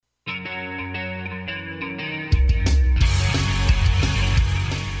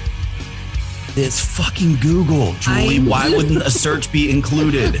It's fucking Google, Julie. Why wouldn't a search be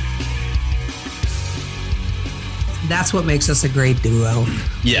included? That's what makes us a great duo.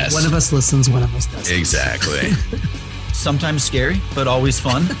 Yes. One of us listens, one of us doesn't. Exactly. Sometimes scary, but always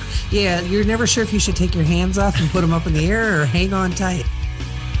fun. Yeah, you're never sure if you should take your hands off and put them up in the air or hang on tight.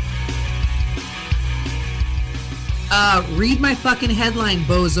 Read my fucking headline,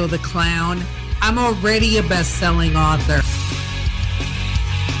 Bozo the Clown. I'm already a best-selling author.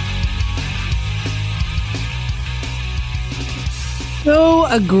 So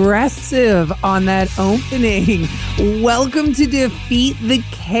aggressive on that opening. Welcome to Defeat the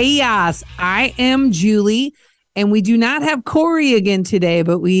Chaos. I am Julie, and we do not have Corey again today,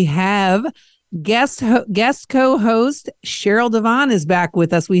 but we have guest co-host Sheral DeVaughn is back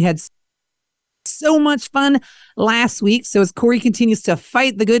with us. We had so much fun last week. So as Corey continues to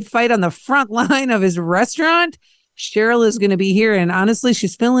fight the good fight on the front line of his restaurant, Sheral is going to be here. And honestly,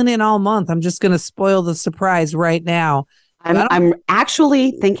 she's filling in all month. I'm just going to spoil the surprise right now. I'm actually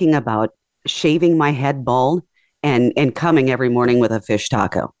thinking about shaving my head bald and coming every morning with a fish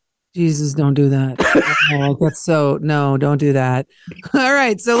taco. Jesus, don't do that. No, don't do that. All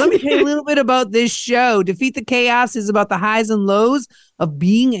right. So let me tell you a little bit about this show. Defeat the Chaos is about the highs and lows of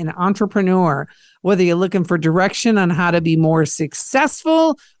being an entrepreneur. Whether you're looking for direction on how to be more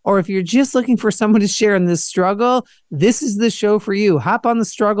successful, or if you're just looking for someone to share in this struggle, this is the show for you. Hop on the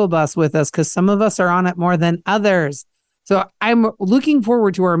struggle bus with us because some of us are on it more than others. So I'm looking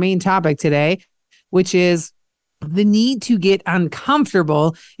forward to our main topic today, which is the need to get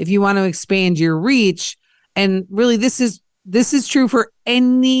uncomfortable if you want to expand your reach. And really, this is true for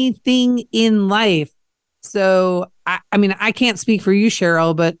anything in life. So, I mean, I can't speak for you,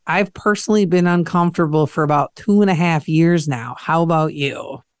 Sheral, but I've personally been uncomfortable for about 2.5 years now. How about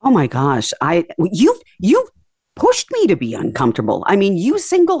you? Oh my gosh. You've pushed me to be uncomfortable. I mean, you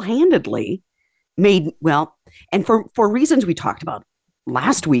single-handedly made, well, and for reasons we talked about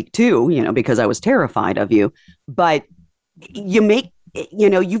last week too, because I was terrified of you, but you've made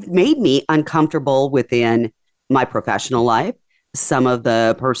me uncomfortable within my professional life, some of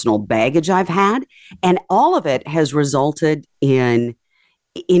the personal baggage I've had, and all of it has resulted in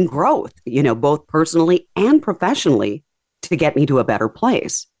growth, both personally and professionally to get me to a better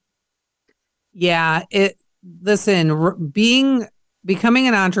place. Yeah. Becoming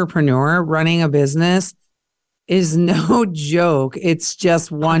an entrepreneur, running a business is no joke. It's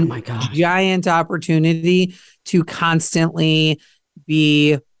just one giant opportunity to constantly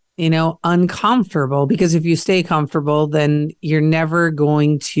be, uncomfortable, because if you stay comfortable, then you're never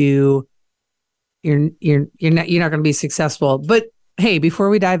going to, you're not going to be successful. But hey, before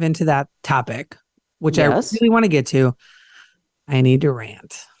we dive into that topic, which I really want to get to, I need to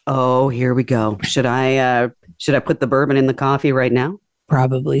rant. Oh, here we go. Should I put the bourbon in the coffee right now?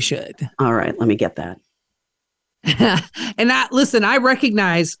 Probably should. All right, let me get that. And listen, I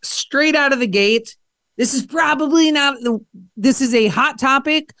recognize straight out of the gate, this is probably this is a hot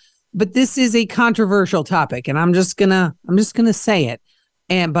topic, but this is a controversial topic. And I'm just gonna say it.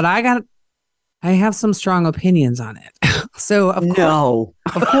 But I have some strong opinions on it. So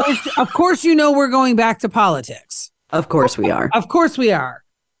of course, we're going back to politics. Of course we are. Of course we are.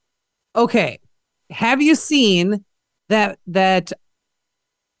 Okay. Have you seen that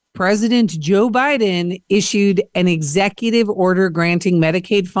President Joe Biden issued an executive order granting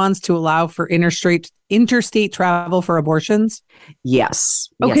Medicaid funds to allow for interstate travel for abortions? Yes.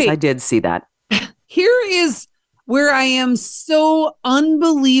 Okay. Yes, I did see that. Here is where I am so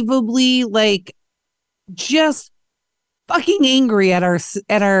unbelievably just fucking angry at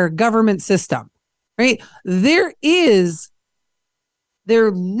our government system, right? There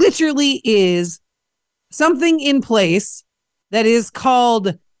literally is something in place that is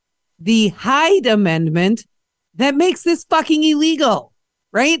called the Hyde Amendment that makes this fucking illegal,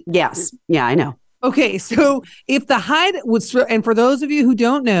 right? Yes. Yeah, I know. Okay, so if the Hyde was, and for those of you who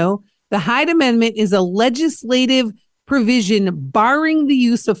don't know, the Hyde Amendment is a legislative provision barring the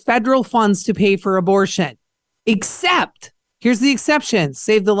use of federal funds to pay for abortion, except, here's the exception,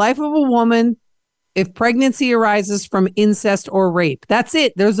 save the life of a woman if pregnancy arises from incest or rape. That's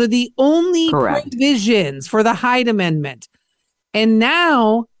it. Those are the only provisions for the Hyde Amendment. And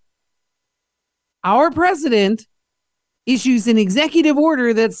now our president issues an executive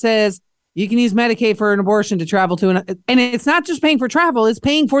order that says you can use Medicaid for an abortion to travel to and it's not just paying for travel, it's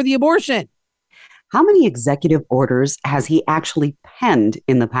paying for the abortion. How many executive orders has he actually penned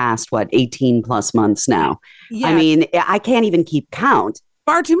in the past, 18 plus months now? Yeah. I mean, I can't even keep count.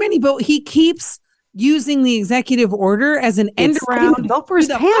 Far too many, but he keeps using the executive order as an end around vote for his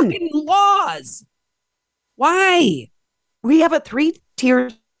the pen. fucking laws. Why? We have a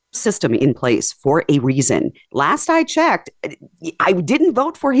 3-tier system in place for a reason. Last I checked, I didn't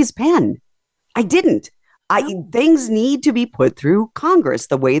vote for his pen. I didn't. Things need to be put through Congress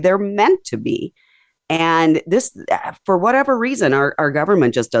the way they're meant to be. And this, for whatever reason, our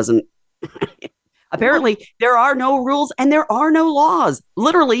government just doesn't. Apparently, there are no rules and there are no laws,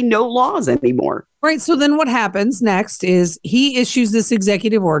 literally no laws anymore. Right. So then what happens next is he issues this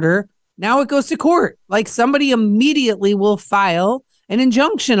executive order. Now it goes to court. Like somebody immediately will file an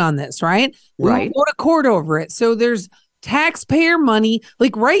injunction on this, right? Right. We'll go to court over it. So there's taxpayer money.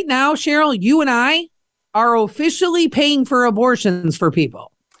 Like right now, Sheral, you and I are officially paying for abortions for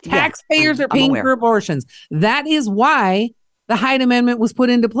people. Taxpayers are paying for abortions. That is why the Hyde Amendment was put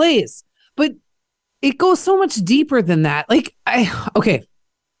into place. But it goes so much deeper than that. Like, okay,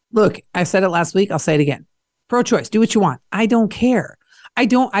 look, I said it last week. I'll say it again. Pro-choice, do what you want. I don't care.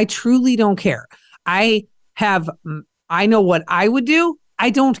 I truly don't care. I know what I would do. I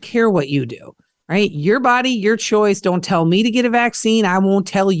don't care what you do, right? Your body, your choice. Don't tell me to get a vaccine. I won't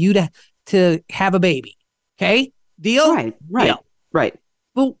tell you to have a baby. Okay? Deal? Right. Deal. Right.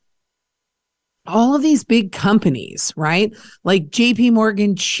 But all of these big companies, right? Like JP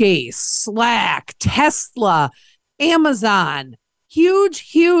Morgan Chase, Slack, Tesla, Amazon,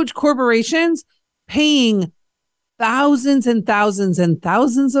 huge corporations paying thousands and thousands and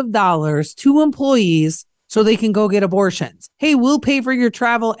thousands of dollars to employees so they can go get abortions. Hey, we'll pay for your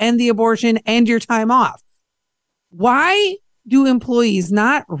travel and the abortion and your time off. Why do employees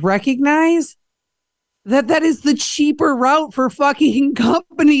not recognize that is the cheaper route for fucking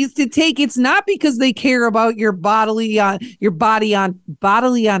companies to take? It's not because they care about your bodily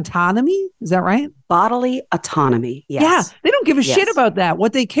autonomy. Is that right? Bodily autonomy. Yes. Yeah. They don't give a shit about that.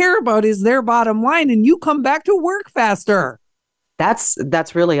 What they care about is their bottom line, and you come back to work faster. That's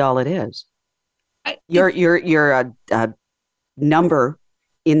really all it is. You're a number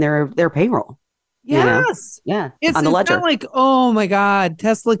in their payroll. Yes. You know? Yeah. It's on the ledger. not like, oh my God,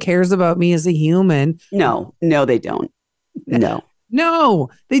 Tesla cares about me as a human. No, they don't. No,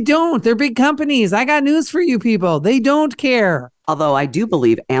 they don't. They're big companies. I got news for you people. They don't care. Although I do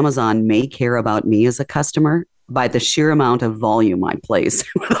believe Amazon may care about me as a customer by the sheer amount of volume I place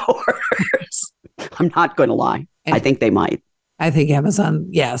with orders. I'm not going to lie. I think they might. I think Amazon,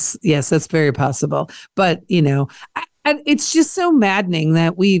 yes, that's very possible. But, it's just so maddening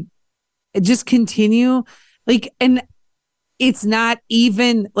that we just continue and it's not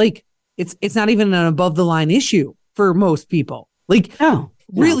even it's not even an above the line issue for most people.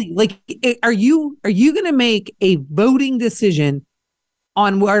 Really, are you going to make a voting decision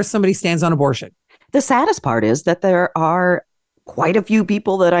on where somebody stands on abortion? The saddest part is that there are quite a few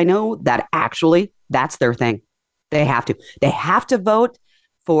people that I know that actually that's their thing. They have to vote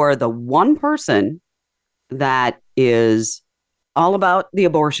for the one person that is all about the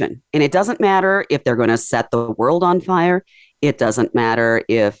abortion. And it doesn't matter if they're going to set the world on fire. It doesn't matter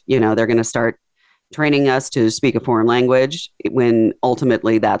if, they're going to start training us to speak a foreign language when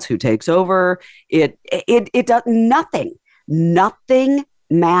ultimately that's who takes over. It does nothing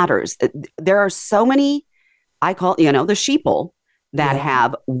matters. There are so many, I call, the sheeple that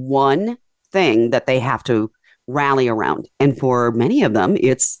have one thing that they have to rally around. And for many of them,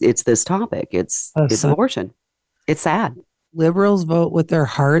 it's this topic. It's abortion. It's sad. Liberals vote with their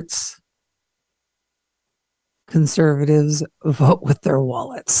hearts. Conservatives vote with their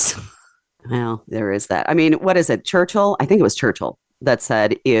wallets. Well, there is that. I mean, what is it? Churchill? I think it was Churchill that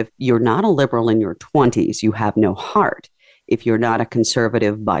said, if you're not a liberal in your 20s, you have no heart. If you're not a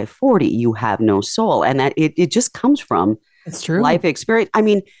conservative by 40, you have no soul. And that it just comes from it's true. Life experience. I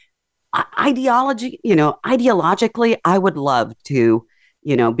mean, ideologically, I would love to,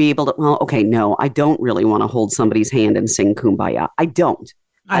 be able to, well, okay, no, I don't really want to hold somebody's hand and sing Kumbaya. I don't.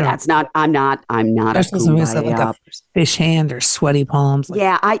 I'm not a Kumbaya. Like a fish hand or sweaty palms.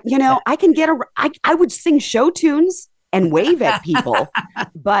 I can I would sing show tunes and wave at people,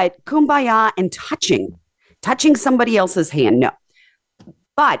 but Kumbaya and touching somebody else's hand, no.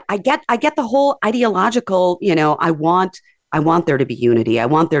 But I get the whole ideological, I want there to be unity. I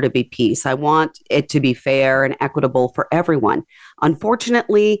want there to be peace. I want it to be fair and equitable for everyone.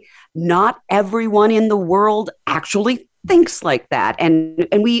 Unfortunately, not everyone in the world actually thinks like that. And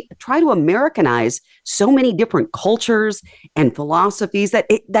we try to Americanize so many different cultures and philosophies that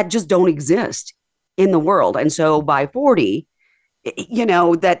just don't exist in the world. And so by 40,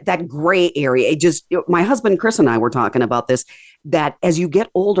 that gray area, my husband, Chris, and I were talking about this, that as you get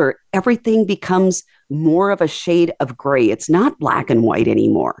older, everything becomes more of a shade of gray. It's not black and white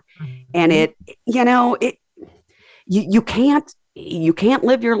anymore. Mm-hmm. And you can't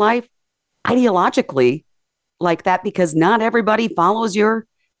live your life ideologically like that because not everybody follows your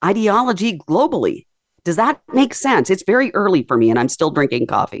ideology globally. Does that make sense? It's very early for me and I'm still drinking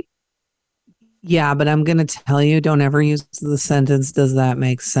coffee. Yeah, but I'm going to tell you, don't ever use the sentence, does that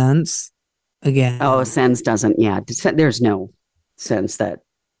make sense? Again. Oh, sense doesn't. Yeah. There's no sense that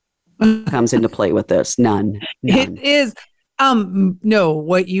comes into play with this. None. It is. No,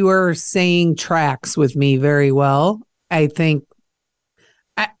 what you are saying tracks with me very well. I think,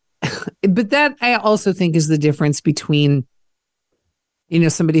 but that I also think is the difference between,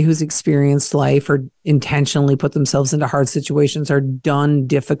 somebody who's experienced life or intentionally put themselves into hard situations or done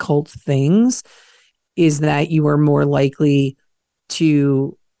difficult things, is that you are more likely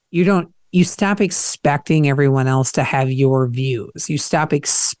to, you stop expecting everyone else to have your views. You stop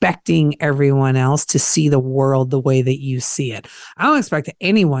expecting everyone else to see the world the way that you see it. I don't expect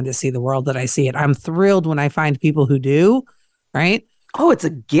anyone to see the world that I see it. I'm thrilled when I find people who do, right? Oh, it's a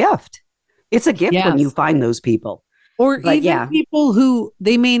gift. It's a gift when you find those people. Or even people who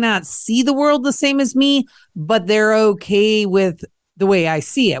they may not see the world the same as me, but they're okay with the way I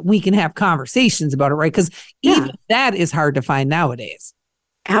see it. We can have conversations about it, right? Because even that is hard to find nowadays.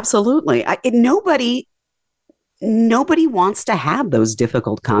 Absolutely. Nobody wants to have those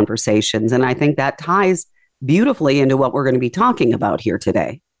difficult conversations. And I think that ties beautifully into what we're going to be talking about here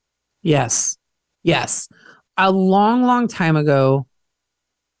today. Yes. Yes. A long, long time ago,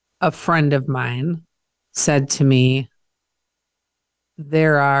 a friend of mine said to me,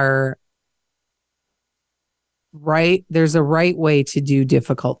 there's a right way to do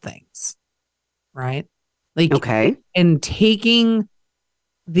difficult things, right? Like, okay. And taking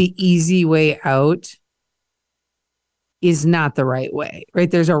the easy way out is not the right way, right?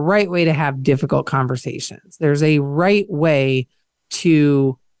 There's a right way to have difficult conversations. There's a right way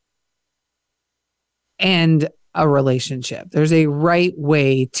to end a relationship. There's a right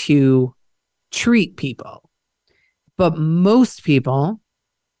way to treat people. But most people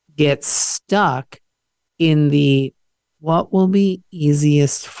get stuck in the what will be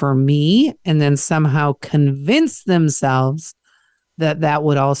easiest for me, and then somehow convince themselves that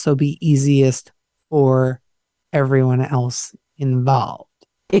would also be easiest for everyone else involved.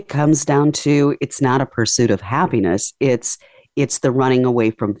 It comes down to, it's not a pursuit of happiness. It's the running away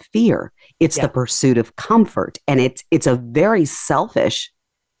from fear. It's the pursuit of comfort. And it's a very selfish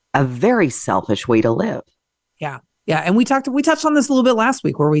way to live. Yeah. Yeah. And we touched on this a little bit last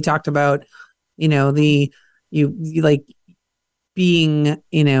week, where we talked about, you like being,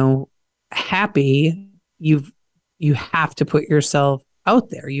 happy. You have to put yourself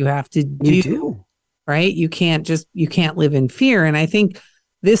out there. You have to do, right? You can't live in fear. And I think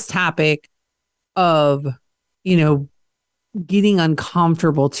this topic of, getting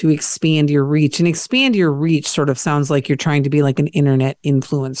uncomfortable to expand your reach, and expand your reach sort of sounds like you're trying to be like an internet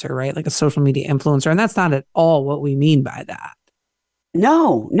influencer, right? Like a social media influencer. And that's not at all what we mean by that.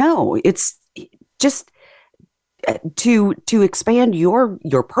 No, it's just to expand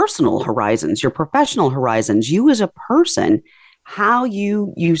your personal horizons, your professional horizons, you as a person, how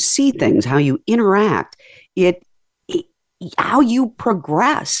you see things, how you interact, how you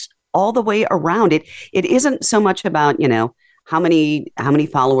progress all the way around. It isn't so much about, how many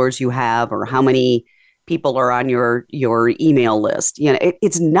followers you have or how many people are on your email list.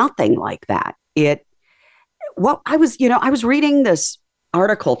 It's nothing like that. I was reading this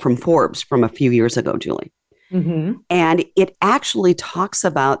article from Forbes from a few years ago, Julie. Mm-hmm. And it actually talks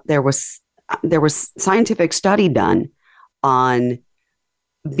about there was scientific study done on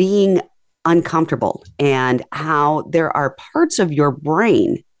being uncomfortable and how there are parts of your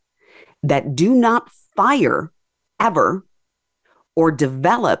brain that do not fire ever or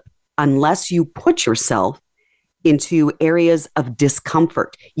develop unless you put yourself into areas of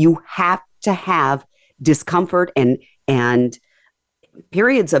discomfort. You have to have discomfort and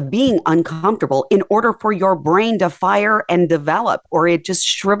periods of being uncomfortable in order for your brain to fire and develop, or it just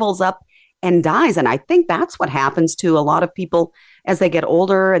shrivels up and dies. And I think that's what happens to a lot of people as they get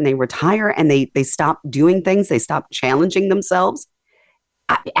older and they retire and they stop doing things. They stop challenging themselves.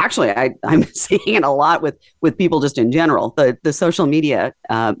 I'm seeing it a lot with people just in general. The social media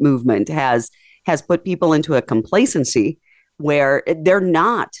movement has put people into a complacency where they're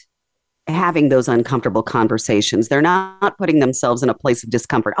not having those uncomfortable conversations. They're not putting themselves in a place of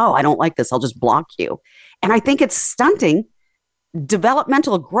discomfort. Oh, I don't like this. I'll just block you. And I think it's stunting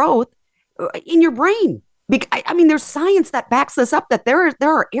developmental growth in your brain. I mean, there's science that backs this up, that there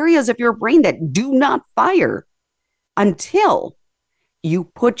are areas of your brain that do not fire until you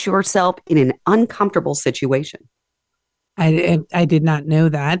put yourself in an uncomfortable situation. I did not know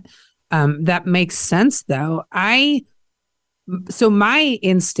that. That makes sense, though. So my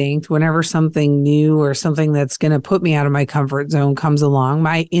instinct, whenever something new or something that's going to put me out of my comfort zone comes along,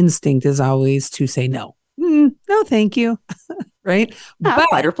 my instinct is always to say no. No, thank you. Right.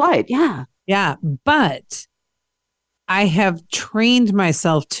 Fight or flight. Yeah. Yeah. But I have trained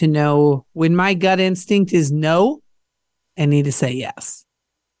myself to know when my gut instinct is no, I need to say yes.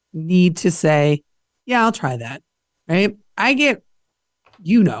 Need to say, yeah, I'll try that. Right. I get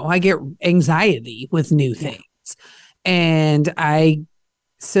anxiety with new things. And I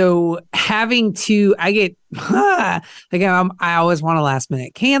always want a last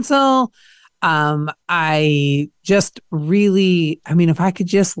minute cancel. I just really, if I could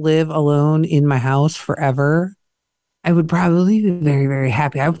just live alone in my house forever, I would probably be very, very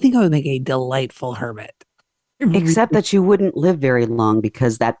happy. I would think I would make a delightful hermit. Except that you wouldn't live very long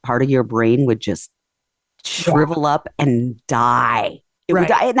because that part of your brain would just shrivel up and die. It would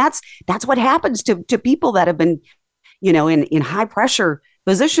die. And that's what happens to people that have been, in high pressure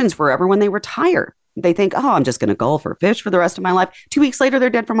positions forever when they retire. They think, oh, I'm just going to go for fish for the rest of my life. 2 weeks later,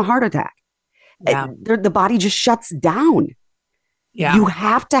 they're dead from a heart attack. Yeah. The body just shuts down. Yeah. You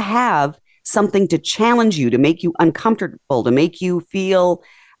have to have something to challenge you, to make you uncomfortable, to make you feel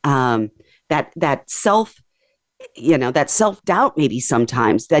that self-doubt maybe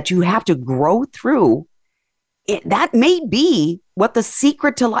sometimes that you have to grow through. That may be what the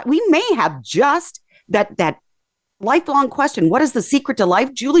secret to life, we may have just that lifelong question, what is the secret to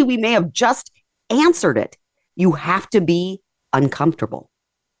life? Julie, we may have just answered it. You have to be uncomfortable.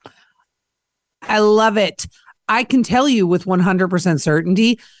 I love it. I can tell you with 100%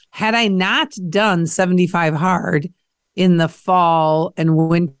 certainty, had I not done 75 hard in the fall and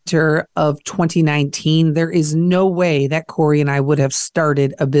winter of 2019, there is no way that Corey and I would have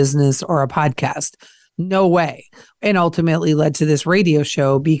started a business or a podcast. No way. And ultimately led to this radio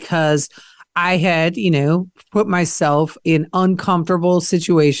show because I had, put myself in uncomfortable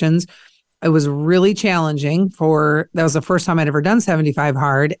situations. It was really challenging that was the first time I'd ever done 75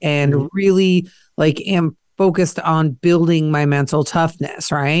 hard and really am focused on building my mental toughness.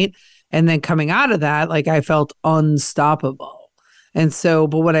 Right. And then coming out of that, I felt unstoppable. And so,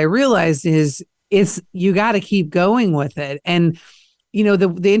 but what I realized is you got to keep going with it. And,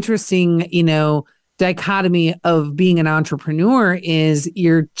 the interesting, dichotomy of being an entrepreneur is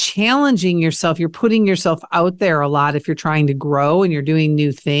you're challenging yourself. You're putting yourself out there a lot if you're trying to grow and you're doing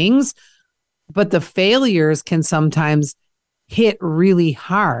new things, but the failures can sometimes hit really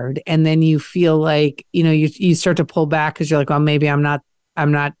hard. And then you feel like, you start to pull back because you're like, well, maybe I'm not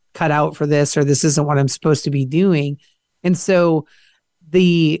cut out for this, or this isn't what I'm supposed to be doing. And so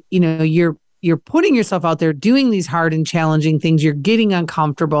you're putting yourself out there doing these hard and challenging things. You're getting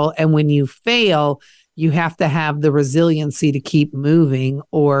uncomfortable. And when you fail, you have to have the resiliency to keep moving,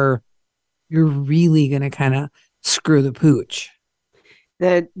 or you're really going to kind of screw the pooch.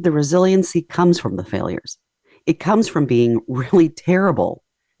 The resiliency comes from the failures. It comes from being really terrible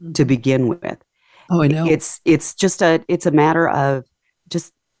to begin with. Oh, I know. It's just a matter of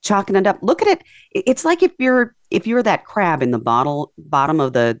just chalking it up. Look at it. It's like if you're that crab in the bottom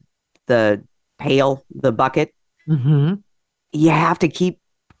of the pail, the bucket, you have to keep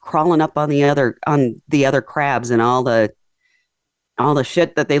crawling up on the other crabs and all the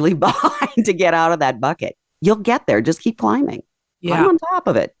shit that they leave behind to get out of that bucket. You'll get there. Just keep climbing. Yeah. Climb on top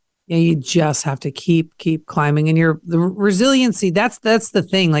of it. Yeah, you just have to keep climbing. And the resiliency, that's the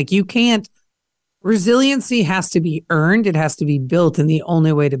thing. Resiliency has to be earned. It has to be built. And the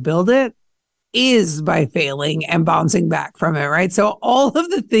only way to build it is by failing and bouncing back from it, right? So all of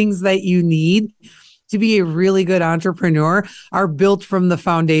the things that you need to be a really good entrepreneur are built from the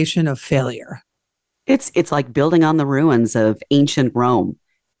foundation of failure. It's like building on the ruins of ancient Rome.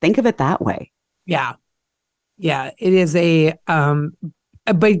 Think of it that way. Yeah. Yeah, it is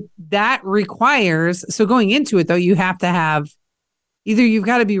but that requires, so going into it though, you have to have, either you've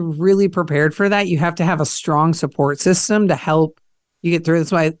got to be really prepared for that. You have to have a strong support system to help you get through.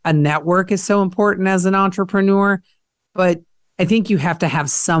 That's why a network is so important as an entrepreneur. But I think you have to have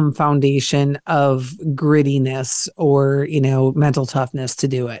some foundation of grittiness or, mental toughness to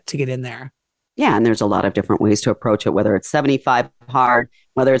do it, to get in there. Yeah. And there's a lot of different ways to approach it, whether it's 75 hard,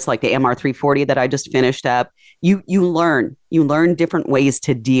 whether it's like the MR340 that I just finished up. You learn different ways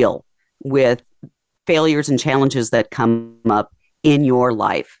to deal with failures and challenges that come up in your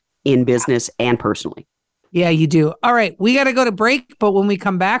life, in business and personally. Yeah, you do. All right. We got to go to break, but when we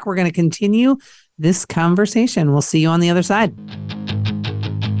come back, we're going to continue this conversation. We'll see you on the other side.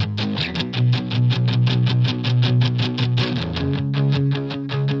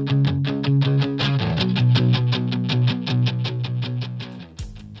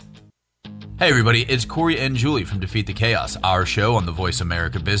 Hey everybody, it's Corey and Julie from Defeat the Chaos. Our show on the Voice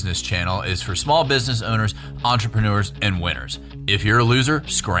America Business Channel is for small business owners, entrepreneurs, and winners. If you're a loser,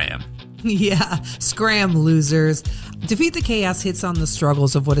 scram. Yeah, scram, losers. Defeat the Chaos hits on the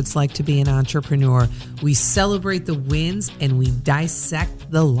struggles of what it's like to be an entrepreneur. We celebrate the wins and we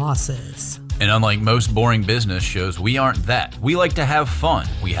dissect the losses. And unlike most boring business shows, we aren't that. We like to have fun.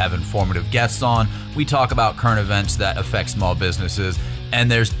 We have informative guests on. We talk about current events that affect small businesses. And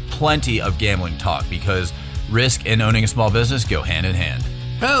there's plenty of gambling talk because risk and owning a small business go hand in hand.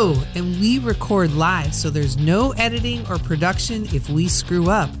 Oh, and we record live, so there's no editing or production if we screw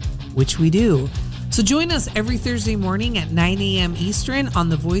up, which we do. So join us every Thursday morning at 9 a.m. Eastern on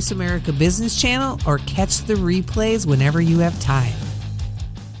the Voice America Business Channel or catch the replays whenever you have time.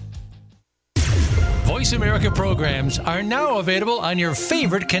 Voice America programs are now available on your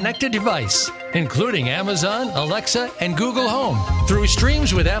favorite connected device, including Amazon, Alexa, and Google Home. Through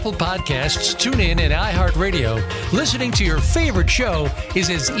streams with Apple Podcasts, TuneIn, and iHeartRadio, listening to your favorite show is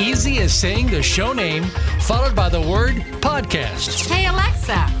as easy as saying the show name followed by the word podcast. Hey,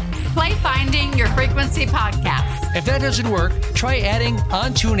 Alexa, play Finding Your Frequency podcast. If that doesn't work, try adding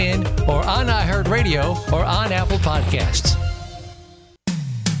on TuneIn or on iHeartRadio or on Apple Podcasts.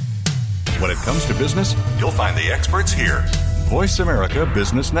 When it comes to business, you'll find the experts here. Voice America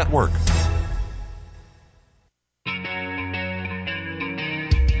Business Network.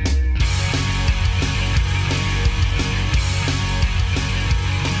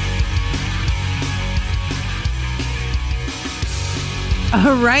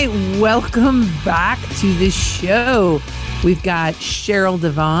 All right, welcome back to the show. We've got Sheral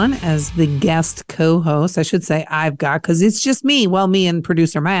DeVaughn as the guest co-host. I should say I've got, because it's just me. Well, me and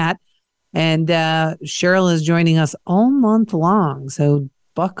producer Matt. And Sheral is joining us all month long. So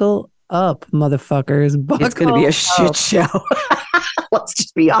buckle up, motherfuckers. It's going to be a shit show. Let's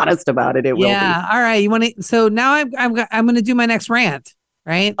just be honest about it. It will be. Yeah. All right. You want to? So now I'm going to do my next rant.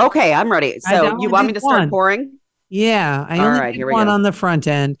 Right. Okay. I'm ready. So you want me to start pouring? Yeah. I only did one on the front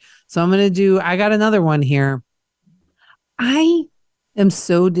end. So I'm going to I got another one here. I am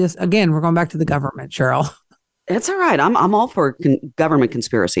so again, we're going back to the government, Sheral. It's all right. I'm all for government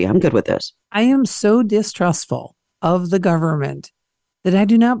conspiracy. I'm good with this. I am so distrustful of the government that I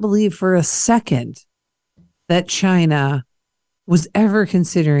do not believe for a second that China was ever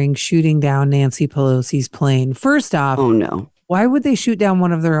considering shooting down Nancy Pelosi's plane. First off, oh no, why would they shoot down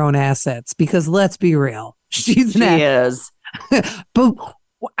one of their own assets? Because let's be real, she is. But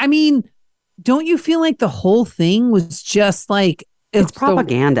I mean, don't you feel like the whole thing was just like? It's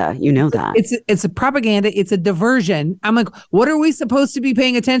propaganda. You know that. It's a propaganda. It's a diversion. I'm like, what are we supposed to be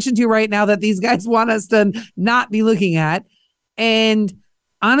paying attention to right now that these guys want us to not be looking at? And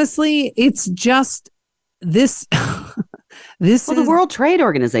honestly, it's just this. The World Trade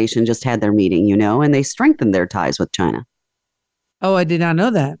Organization just had their meeting, and they strengthened their ties with China. Oh, I did not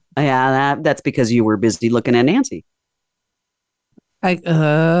know that. Yeah, that's because you were busy looking at Nancy.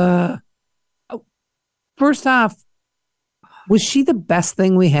 First off, was she the best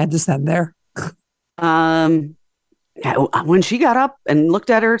thing we had to send there? When she got up and looked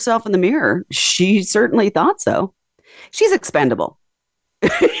at herself in the mirror, she certainly thought so. She's expendable.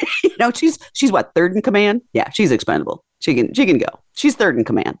 She's what, third in command? Yeah, she's expendable. She can go. She's third in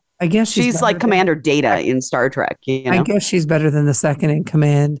command. I guess she's like Commander Data in Star Trek. I guess she's better than the second in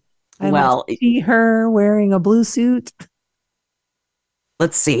command. I see her wearing a blue suit.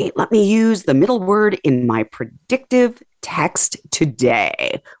 Let's see. Let me use the middle word in my predictive text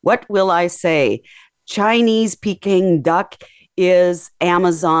today. What will I say? Chinese Peking duck is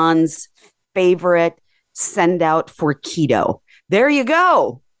Amazon's favorite send out for keto. There you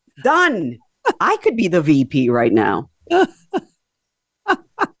go. Done. I could be the VP right now.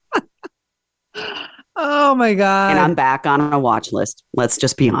 Oh my God. And I'm back on a watch list. Let's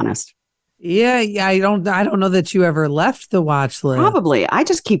just be honest. Yeah. I don't know that you ever left the watch list. Probably. I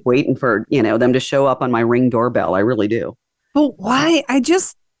just keep waiting for, them to show up on my Ring doorbell. I really do. But why? I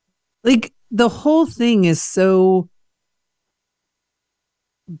just the whole thing is so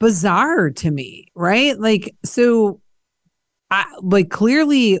bizarre to me, right?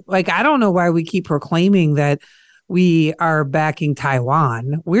 Clearly, I don't know why we keep proclaiming that we are backing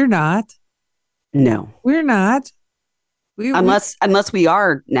Taiwan. We're not. No, we're not. Unless we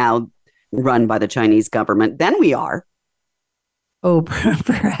are now run by the Chinese government, then we are. Oh,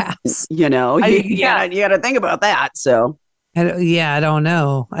 perhaps. You got to think about that. So, I don't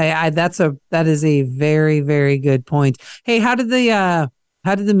know. That is a very, very good point. Hey, how did the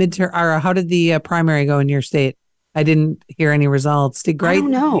midterm or how did the primary go in your state? I didn't hear any results. I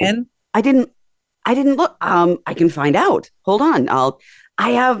don't know. I didn't look. I can find out. Hold on.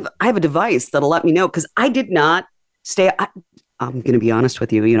 I have a device that'll let me know because I did not stay. I'm going to be honest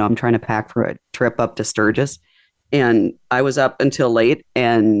with you. You know, I'm trying to pack for a trip up to Sturgis, and I was up until late,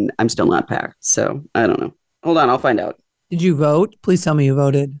 and I'm still not packed. So I don't know. Hold on, I'll find out. Did you vote? Please tell me you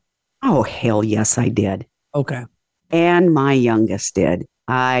voted. Oh, hell yes, I did. Okay. And my youngest did.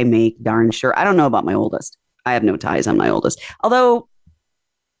 I make darn sure. I don't know about my oldest. I have no ties on my oldest. Although,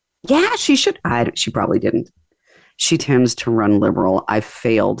 yeah, she should. She probably didn't. She tends to run liberal. I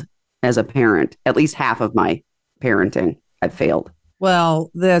failed as a parent. At least half of my parenting, I failed. Well,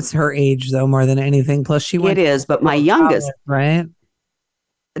 that's her age, though, more than anything. Plus, she went. It is, but my youngest, right?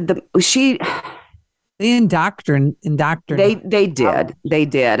 They indoctrinate. They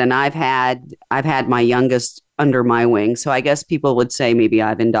did, and I've had my youngest under my wing. So I guess people would say maybe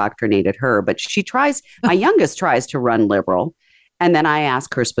I've indoctrinated her, but she tries. My youngest tries to run liberal, and then I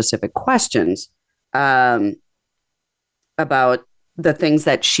ask her specific questions about the things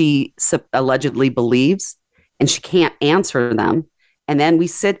that she allegedly believes, and she can't answer them. And then we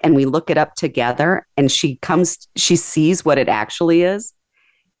sit and we look it up together, and she sees what it actually is,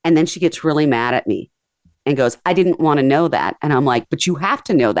 and then she gets really mad at me. And goes, I didn't want to know that. And I'm like, but you have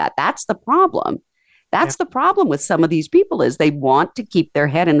to know that. That's the problem. That's the problem with some of these people is they want to keep their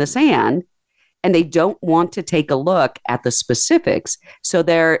head in the sand and they don't want to take a look at the specifics. So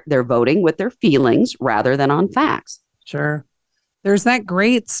they're voting with their feelings rather than on facts. Sure. There's that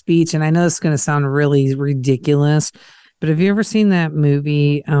great speech, and I know this is going to sound really ridiculous, but have you ever seen that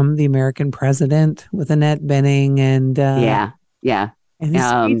movie, The American President, with Annette Bening? And yeah. And his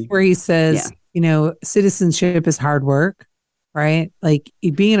speech where he says, you know, citizenship is hard work, right? Like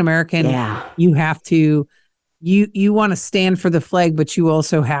being an American, you have to, you want to stand for the flag, but you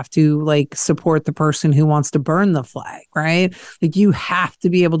also have to like support the person who wants to burn the flag, right? Like you have to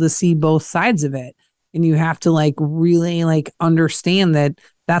be able to see both sides of it. And you have to like really like understand that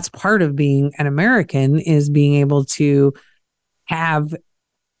that's part of being an American is being able to have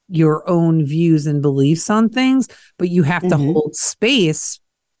your own views and beliefs on things, but you have to hold space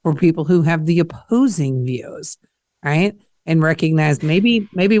for people who have the opposing views, right? And recognize maybe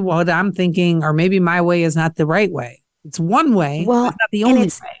what I'm thinking or maybe my way is not the right way. It's one way, well, but it's not the only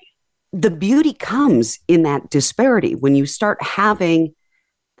way. The beauty comes in that disparity when you start having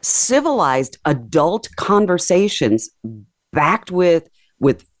civilized adult conversations backed with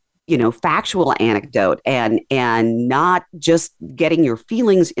you know, factual anecdote and not just getting your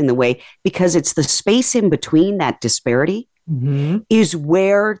feelings in the way, because it's the space in between that disparity is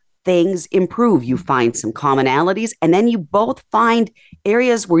where things improve. You find some commonalities, and then you both find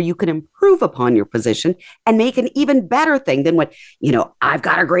areas where you can improve upon your position and make an even better thing than what, you know, I've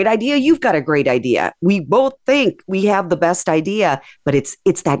got a great idea. You've got a great idea. We both think we have the best idea, but it's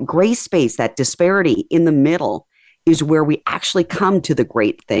that gray space, that disparity in the middle is where we actually come to the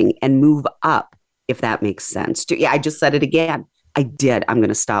great thing and move up, if that makes sense. Yeah, I just said it again. I did. I'm going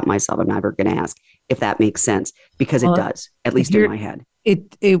to stop myself. I'm never going to ask if that makes sense, because it does, at least in my head.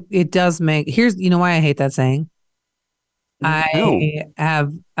 It does make, here's, you know why I hate that saying?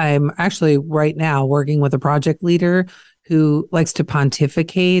 I'm actually right now working with a project leader who likes to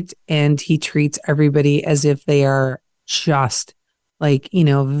pontificate, and he treats everybody as if they are just like, you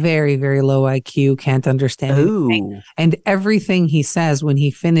know, very, very low IQ, can't understand anything. And everything he says when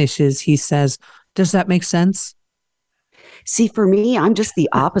he finishes, he says, does that make sense? See, for me, I'm just the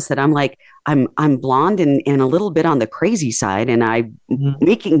opposite. I'm like, I'm blonde and a little bit on the crazy side, and I'm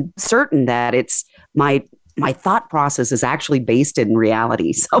making certain that it's my thought process is actually based in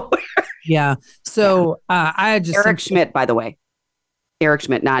reality. So yeah. So I just Eric Schmidt, by the way, Eric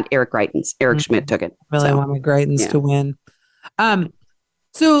Schmidt, not Eric Greitens. Eric Schmidt took it. Really want my Greitens to win.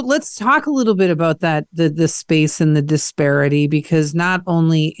 So let's talk a little bit about that, the space and the disparity, because not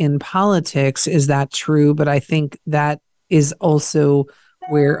only in politics is that true, but I think that is also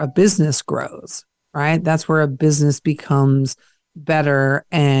where a business grows, right? That's where a business becomes better,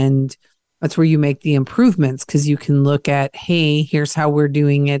 and that's where you make the improvements, because you can look at, hey, here's how we're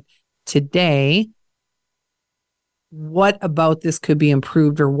doing it today. What about this could be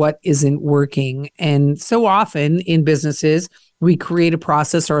improved, or what isn't working? And so often in businesses, we create a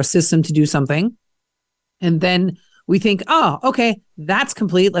process or a system to do something, and then we think, oh, okay, that's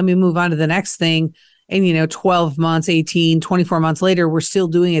complete. Let me move on to the next thing. And, you know, 12 months, 18, 24 months later, we're still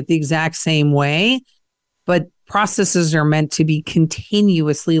doing it the exact same way. But processes are meant to be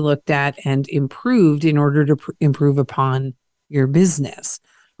continuously looked at and improved in order to improve upon your business,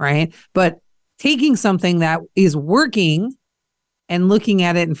 right? But taking something that is working and looking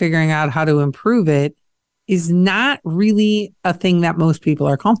at it and figuring out how to improve it is not really a thing that most people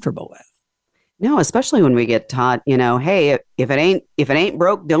are comfortable with. No, especially when we get taught, hey, if it ain't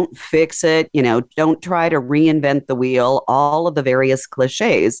broke, don't fix it. Don't try to reinvent the wheel. All of the various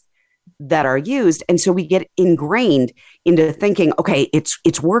cliches that are used, and so we get ingrained into thinking, okay,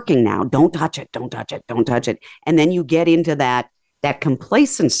 it's working now. Don't touch it. Don't touch it. Don't touch it. And then you get into that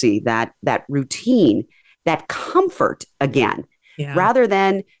complacency, that routine, that comfort again, rather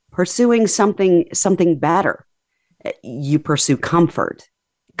than pursuing something better. You pursue comfort.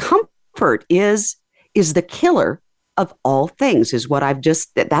 Comfort is the killer of all things, is what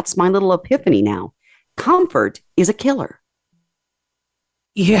that's my little epiphany now. Comfort is a killer.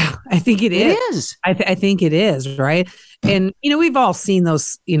 Yeah, I think it is. It is. I think it is, right? And, we've all seen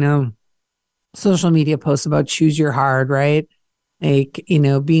those, social media posts about choose your hard, right? Like,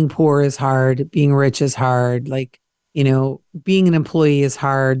 being poor is hard, being rich is hard, like, being an employee is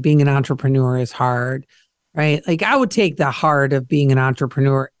hard, being an entrepreneur is hard, right? Like, I would take the hard of being an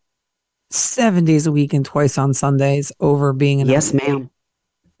entrepreneur 7 days a week and twice on Sundays over being an yes, employee. ma'am.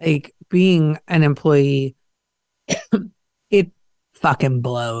 Like, being an employee, it fucking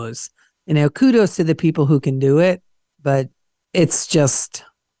blows. Kudos to the people who can do it, but it's just,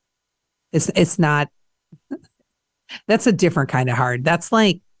 it's not, that's a different kind of hard. That's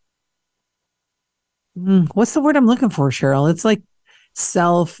like, what's the word I'm looking for, Sheral? It's like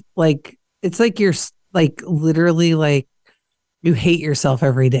it's like you're like literally like you hate yourself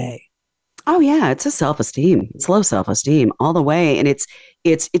every day. Oh yeah, it's a self-esteem. It's low self-esteem all the way, and it's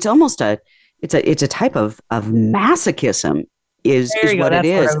almost it's a type of masochism is what it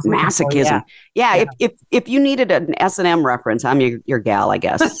is. Masochism. Yeah. If you needed an S&M reference, I'm your gal, I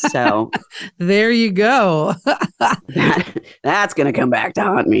guess. So there you go. That's going to come back to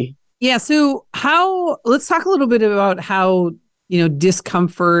haunt me. Yeah. So let's talk a little bit about how,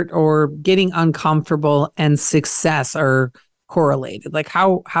 discomfort or getting uncomfortable and success are correlated, like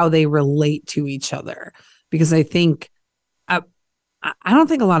how they relate to each other. Because I think, I don't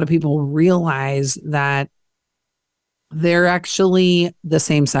think a lot of people realize that they're actually the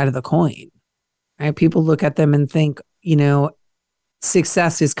same side of the coin, right? People look at them and think,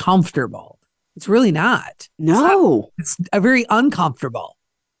 success is comfortable. It's really not. No. It's a very uncomfortable.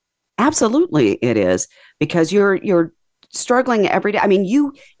 Absolutely it is, because you're struggling every day. I mean,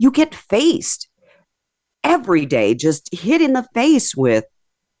 you get faced every day, just hit in the face with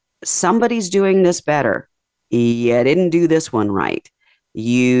somebody's doing this better. You didn't do this one right.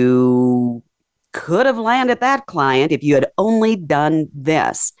 You could have landed that client if you had only done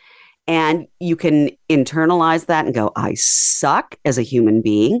this. And you can internalize that and go, I suck as a human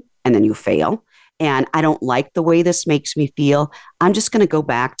being. And then you fail. And I don't like the way this makes me feel. I'm just going to go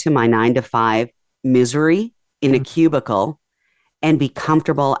back to my 9-to-5 misery in a cubicle and be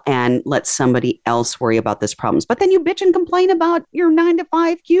comfortable and let somebody else worry about this problems. But then you bitch and complain about your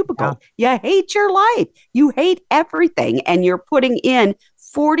 9-to-5 cubicle. Yeah. You hate your life. You hate everything. And you're putting in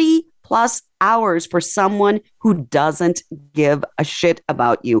 40 plus hours for someone who doesn't give a shit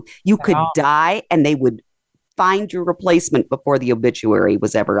about you. You could die and they would find your replacement before the obituary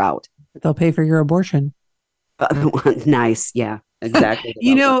was ever out. They'll pay for your abortion. Nice. Yeah, exactly.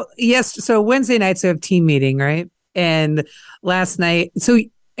 Yes. So Wednesday nights I have team meeting, right? And last night,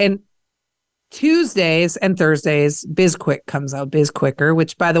 and Tuesdays and Thursdays, Biz Quick comes out, Biz Quicker,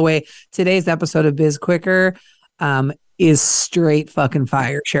 which, by the way, today's episode of Biz Quicker is straight fucking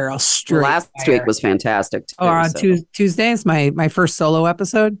fire, Sheral. Straight last fire. week was fantastic too, on Tuesdays, my first solo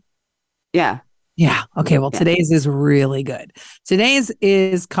episode. Yeah. Yeah. Okay. Well, today's is really good. Today's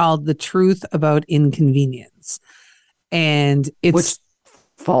is called The Truth About Inconvenience. And which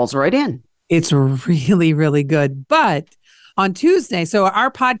falls right in. It's really, really good. But on Tuesday, so our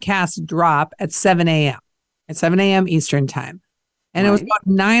podcasts drop at 7 a.m. at 7 a.m. Eastern time. And it was about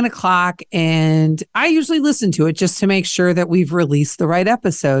 9 o'clock. And I usually listen to it just to make sure that we've released the right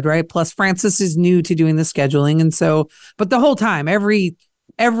episode, right? Plus Francis is new to doing the scheduling. And so, but the whole time,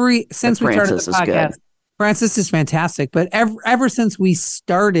 since we started the podcast, Francis is fantastic. But ever since we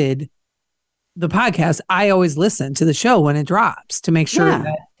started the podcast, I always listen to the show when it drops to make sure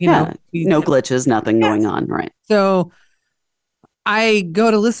that, no glitches, nothing going on. Right. So I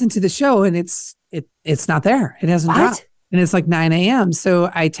go to listen to the show and it's not there. It hasn't dropped. And it's like 9 a.m. So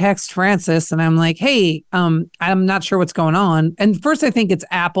I text Francis and I'm like, hey, I'm not sure what's going on. And first I think it's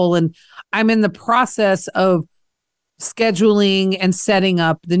Apple, and I'm in the process of scheduling and setting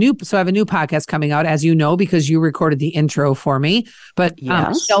up so I have a new podcast coming out, as you know, because you recorded the intro for me. But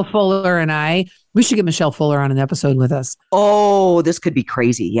Michelle Fuller and we should get Michelle Fuller on an episode with us. Oh, this could be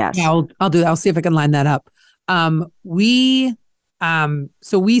crazy. Yes. Yeah, I'll do that. I'll see if I can line that up.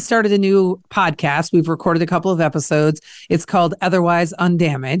 So we started a new podcast. We've recorded a couple of episodes. It's called Otherwise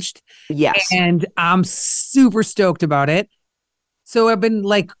Undamaged. Yes. And I'm super stoked about it. So I've been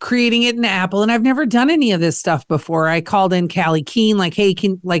like creating it in Apple, and I've never done any of this stuff before. I called in Callie Keen, like, hey,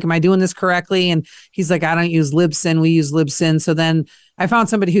 am I doing this correctly? And he's like, I don't use Libsyn. We use Libsyn. So then I found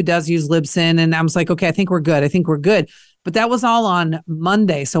somebody who does use Libsyn, and I was like, okay, I think we're good. But that was all on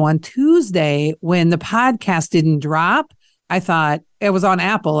Monday. So on Tuesday, when the podcast didn't drop, I thought it was on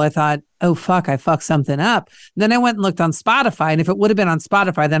Apple. I thought, oh, fuck, I fucked something up. Then I went and looked on Spotify. And if it would have been on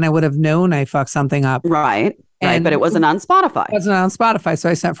Spotify, then I would have known I fucked something up. Right. But it wasn't on Spotify. It wasn't on Spotify. So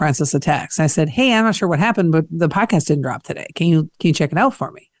I sent Francis a text. I said, hey, I'm not sure what happened, but the podcast didn't drop today. Can you check it out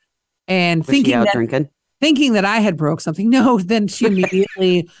for me? And thinking that I had broke something. No, then she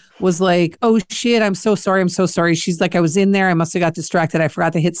immediately was like, oh shit, I'm so sorry. She's like, I was in there. I must have got distracted. I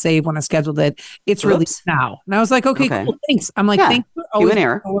forgot to hit save when I scheduled it. It's released now. And I was like, okay, cool, thanks. I'm like, thank you. You and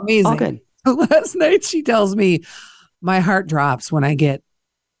error. So amazing. All good. Last night she tells me my heart drops when I get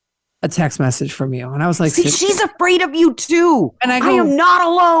a text message from you. And I was like, see, she's afraid of you too. And I am not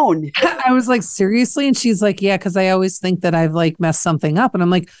alone. I was like, seriously? And she's like, yeah, because I always think that I've like messed something up. And I'm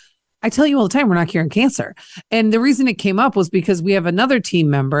like, I tell you all the time, we're not curing cancer. And the reason it came up was because we have another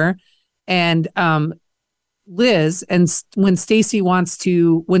team member, and Liz, and when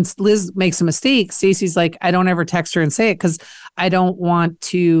Liz makes a mistake, Stacy's like, I don't ever text her and say it because I don't want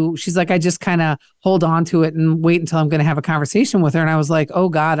to. She's like, I just kind of hold on to it and wait until I'm going to have a conversation with her. And I was like, oh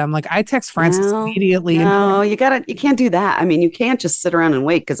God, I'm like, I text Francis immediately. No, you can't do that. I mean, you can't just sit around and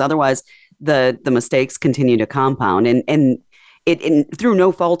wait, because otherwise the mistakes continue to compound, and it through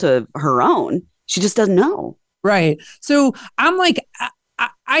no fault of her own, she just doesn't know. Right. So I'm like,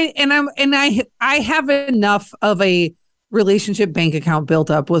 I have enough of a relationship bank account built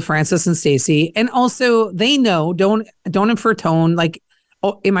up with Francis and Stacy. And also they know, don't infer tone. Like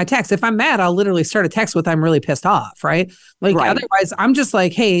in my text, if I'm mad, I'll literally start a text with, I'm really pissed off. Right. Like otherwise I'm just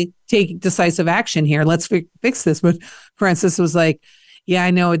like, hey, take decisive action here. Let's fix this. But Francis was like, yeah,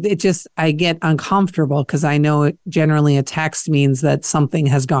 I know it just, I get uncomfortable because I know generally a text means that something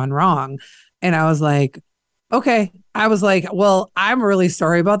has gone wrong. And I was like, okay. I was like, well, I'm really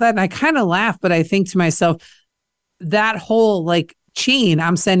sorry about that. And I kind of laugh, but I think to myself, that whole like chain,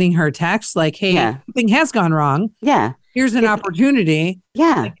 I'm sending her text like, hey, something has gone wrong. Yeah. Here's an opportunity.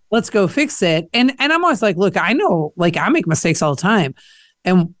 Yeah. Like, let's go fix it. And I'm always like, look, I know, like I make mistakes all the time.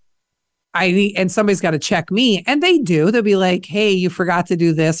 And somebody's got to check me, and they do. They'll be like, hey, you forgot to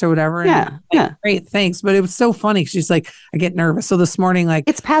do this or whatever. And like, great, thanks. But it was so funny. She's like, I get nervous. So this morning, like,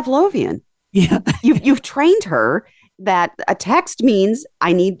 it's Pavlovian. Yeah. You've trained her that a text means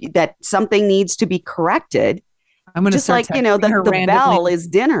that something needs to be corrected. I'm going to just like, the bell is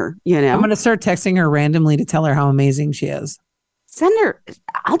dinner, I'm going to start texting her randomly to tell her how amazing she is.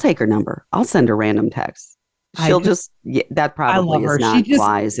 I'll take her number. I'll send her random texts. That probably is not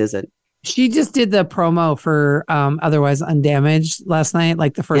wise, is it? She just did the promo for Otherwise Undamaged last night,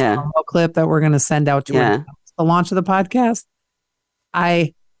 like the first promo clip that we're going to send out to the launch of the podcast.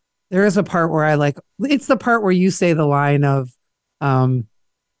 There is a part where it's the part where you say the line of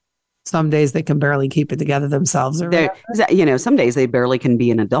some days they can barely keep it together themselves. Some days they barely can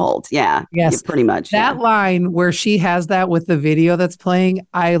be an adult. Yeah. Yes. Pretty much. That line where she has that with the video that's playing,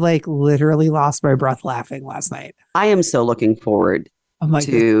 I literally lost my breath laughing last night. I am so looking forward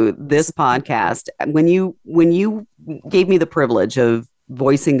to this podcast. When you gave me the privilege of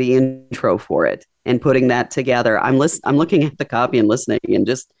voicing the intro for it and putting that together, I'm looking at the copy and listening and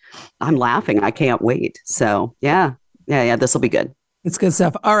I'm laughing. I can't wait. So yeah, this will be good. It's good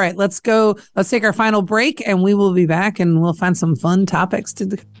stuff. All right, let's go. Let's take our final break, and we will be back, and we'll find some fun topics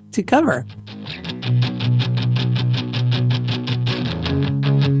to cover.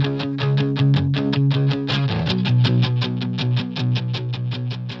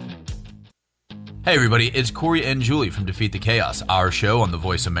 Hey everybody, it's Corey and Julie from Defeat the Chaos. Our show on the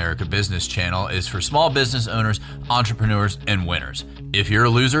Voice America Business Channel is for small business owners, entrepreneurs, and winners. If you're a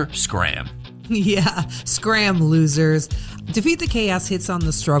loser, scram. Yeah, scram, losers. Defeat the Chaos hits on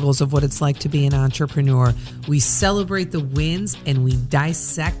the struggles of what it's like to be an entrepreneur. We celebrate the wins and we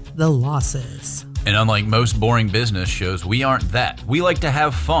dissect the losses. And unlike most boring business shows, we aren't that. We like to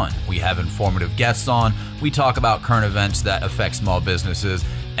have fun. We have informative guests on. We talk about current events that affect small businesses.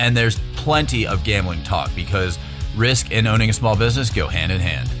 And there's plenty of gambling talk because risk and owning a small business go hand in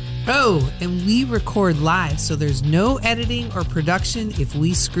hand. Oh, and we record live, so there's no editing or production if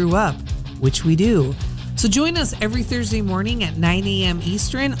we screw up, which we do. So join us every Thursday morning at 9 a.m.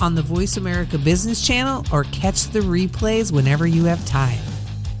 Eastern on the Voice America Business Channel, or catch the replays whenever you have time.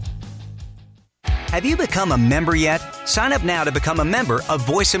 Have you become a member yet? Sign up now to become a member of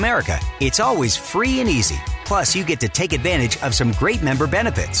Voice America. It's always free and easy. Plus, you get to take advantage of some great member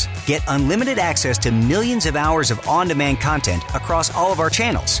benefits. Get unlimited access to millions of hours of on-demand content across all of our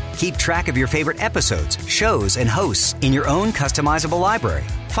channels. Keep track of your favorite episodes, shows, and hosts in your own customizable library.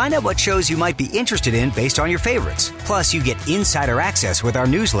 Find out what shows you might be interested in based on your favorites. Plus, you get insider access with our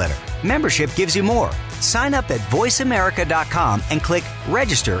newsletter. Membership gives you more. Sign up at voiceamerica.com and click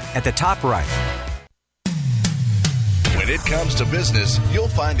register at the top right. When it comes to business, you'll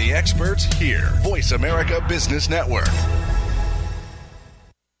find the experts here. Voice America Business Network.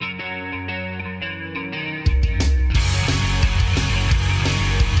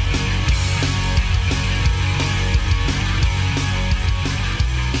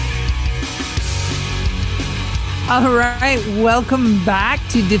 All right, welcome back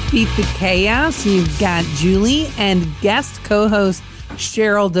to Defeat the Chaos. You've got Julie and guest co-host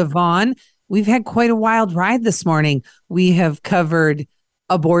Sheral DeVaughn. We've had quite a wild ride this morning. We have covered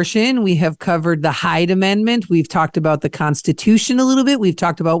abortion. We have covered the Hyde Amendment. We've talked about the Constitution a little bit. We've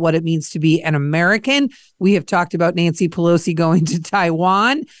talked about what it means to be an American. We have talked about Nancy Pelosi going to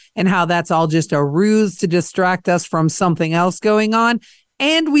Taiwan and how that's all just a ruse to distract us from something else going on.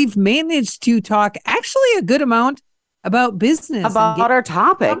 And we've managed to talk actually a good amount about business. About our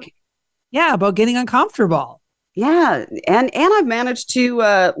topic. Yeah, about getting uncomfortable. Yeah, and I've managed to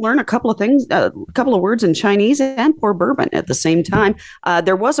learn a couple of things, a couple of words in Chinese and pour bourbon at the same time.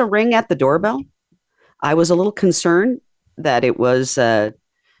 There was a ring at the doorbell. I was a little concerned that it was the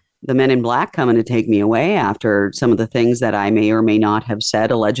men in black coming to take me away after some of the things that I may or may not have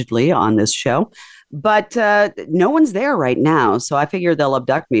said allegedly on this show. But no one's there right now, so I figure they'll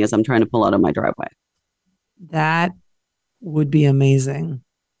abduct me as I'm trying to pull out of my driveway. That would be amazing.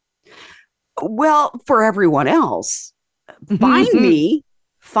 Well, for everyone else, find me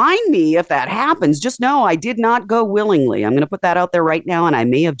if that happens. Just know I did not go willingly. I'm going to put that out there right now, and I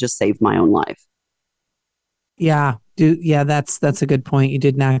may have just saved my own life. Yeah, that's a good point. You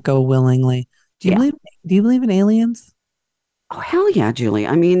did not go willingly. Do you believe in aliens? Oh, hell yeah, Julie.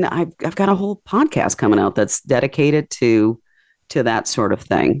 I mean, I've got a whole podcast coming out that's dedicated to that sort of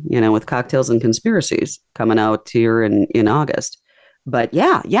thing, with cocktails and conspiracies coming out here in August. But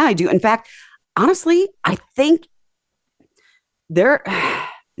yeah, I do. In fact, honestly, I think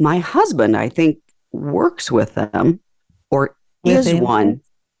my husband, I think, works with them or is one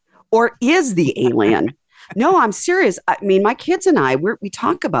or is the alien. No, I'm serious. I mean, my kids and I, we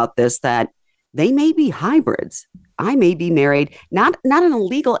talk about this, that they may be hybrids. I may be married, not an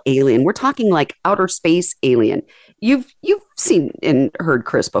illegal alien. We're talking like outer space alien. You've seen and heard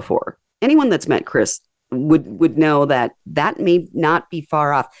Chris before. Anyone that's met Chris would know that may not be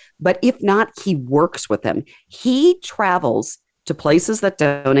far off. But if not, he works with them. He travels to places that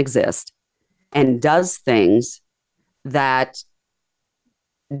don't exist and does things that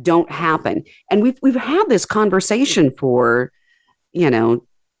don't happen. And we've had this conversation for,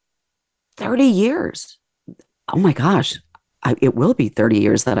 30 years. Oh my gosh, it will be 30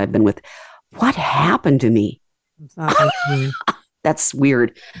 years that I've been with. What happened to me? That's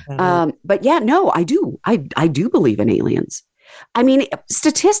weird. But yeah, no, I do. I do believe in aliens. I mean,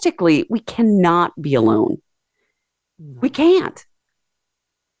 statistically, we cannot be alone. No. We can't.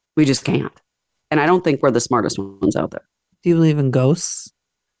 We just can't. And I don't think we're the smartest ones out there. Do you believe in ghosts?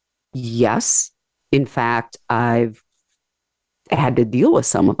 Yes. In fact, I've had to deal with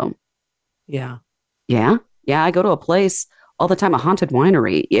some of them. Yeah. Yeah. Yeah. I go to a place all the time, a haunted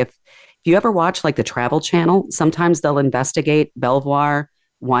winery. If you ever watch like the Travel Channel, sometimes they'll investigate Belvoir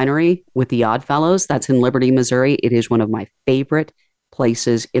Winery with the Oddfellows. That's in Liberty, Missouri. It is one of my favorite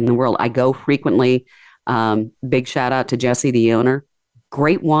places in the world. I go frequently. Big shout out to Jesse, the owner.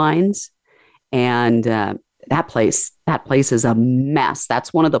 Great wines. And that place is a mess.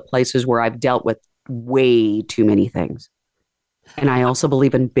 That's one of the places where I've dealt with way too many things. And I also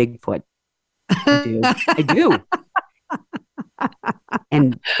believe in Bigfoot. I do.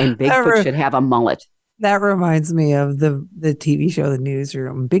 And Bigfoot should have a mullet. That reminds me of the TV show, The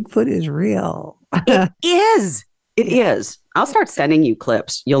Newsroom. Bigfoot is real. It is. It is. I'll start sending you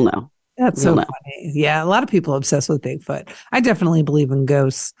clips. You'll know. That's so funny. Yeah, a lot of people are obsessed with Bigfoot. I definitely believe in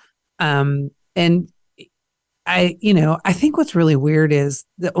ghosts. And I think what's really weird is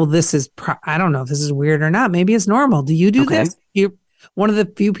that, I don't know if this is weird or not. Maybe it's normal. Do you do this? You're one of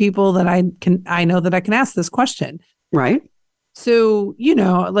the few people that I know that I can ask this question. Right. So,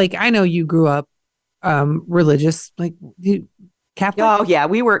 I know you grew up religious, like Catholic. Oh yeah,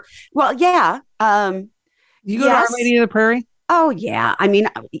 we were. Well, yeah. You go to Our Lady of the Prairie? Oh yeah. I mean,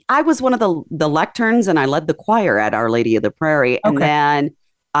 I was one of the lecterns, and I led the choir at Our Lady of the Prairie, and then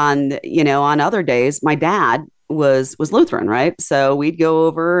on other days, my dad was Lutheran, right? So we'd go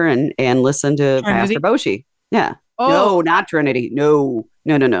over and listen to Trinity? Pastor Boshi. Yeah. Oh. No, not Trinity. No.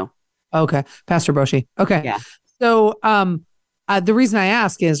 Okay. Pastor Boshi. Okay. Yeah. So, the reason I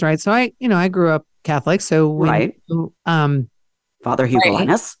ask is, right. So I grew up Catholic. So when Father Hugo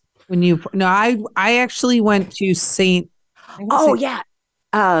Linus. I actually went to Saint. Oh yeah.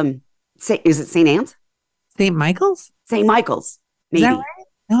 Is it St. Anne's? St. Michael's? St. Michael's. Maybe. Is that right?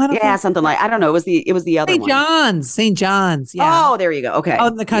 No, I don't Yeah, something like, I don't know. It was the other one. St. John's. Yeah. Oh, there you go. Okay. Oh,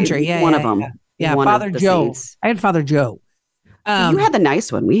 in the country. Yeah. One yeah, of them. Yeah. One Father of the Joe. saints. I had Father Joe. So you had the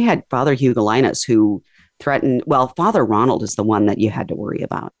nice one. We had Father Hugo Linus, who threatened. Well, Father Ronald is the one that you had to worry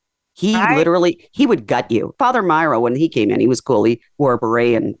about. He would gut you. Father Myro, when he came in, he was cool. He wore a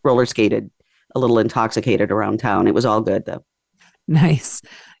beret and roller skated, a little intoxicated around town. It was all good though. Nice.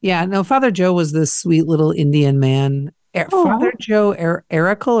 Yeah. No, Father Joe was this sweet little Indian man. Father Joe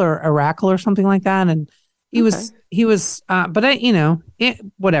Aracle or something like that. And he was, but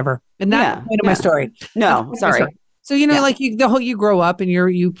whatever. And not the point of my story. No, sorry. So, like you grow up and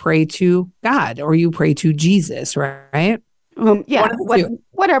you pray to God or you pray to Jesus, right?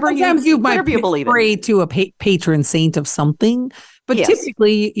 Whatever you believe in. Pray to a patron saint of something, but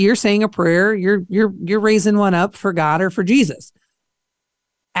typically you're saying a prayer. You're raising one up for God or for Jesus.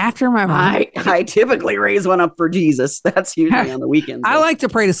 After my mom, I typically raise one up for Jesus. That's usually on the weekends. I like to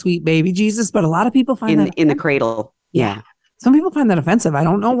pray to sweet baby Jesus, but a lot of people find that in the cradle. Yeah. Some people find that offensive. I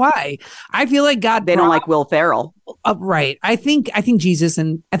don't know why. I feel like God. They don't like Will Ferrell. Right. I think Jesus,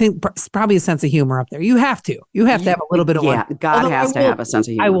 and I think probably a sense of humor up there. You have to have a little bit of one. God has to have a sense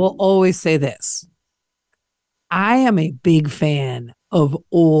of humor. I will always say this. I am a big fan of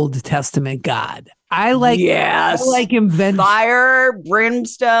Old Testament God. I like him. Fire,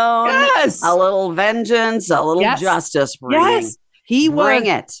 brimstone, a little vengeance, a little justice. Yes, bring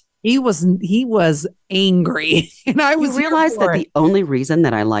it. He was angry, and I was. You realize that the only reason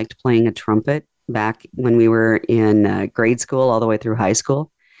that I liked playing a trumpet back when we were in grade school all the way through high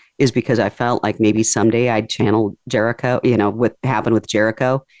school is because I felt like maybe someday I'd channel Jericho. What happened with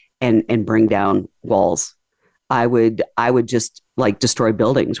Jericho, and bring down walls. I would just like destroy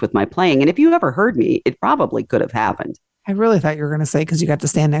buildings with my playing. And if you ever heard me, it probably could have happened. I really thought you were going to say, because you got to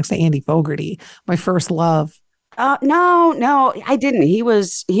stand next to Andy Fogarty, my first love. No, I didn't. He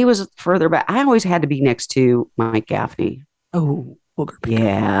was further back. I always had to be next to Mike Gaffney. Oh,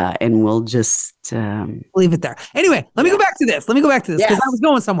 yeah. And we'll just leave it there. Anyway, let me go back to this because I was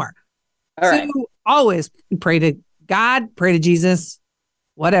going somewhere. All right. Always pray to God, pray to Jesus.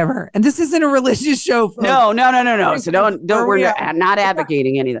 Whatever. And this isn't a religious show. Folks. No. So don't we're not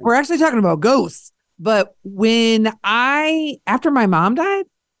advocating anything. We're actually talking about ghosts. But after my mom died,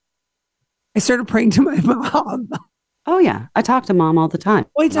 I started praying to my mom. Oh yeah. I talk to mom all the time.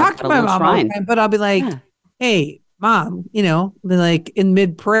 Well, I talk to my mom all the time, but I'll be like, hey, mom, like in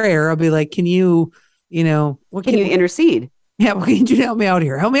mid prayer, I'll be like, can you, what can you intercede? Yeah. What can you help me out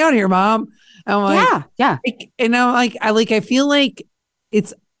here? Help me out here, mom. I'm like, yeah. And I'm like, I feel like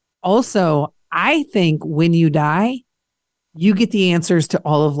it's also, I think when you die, you get the answers to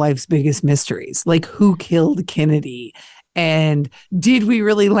all of life's biggest mysteries, like who killed Kennedy and did we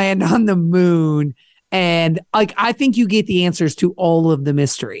really land on the moon? And like, I think you get the answers to all of the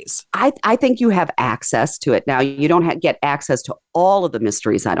mysteries. I think you have access to it. Now, you don't get access to all of the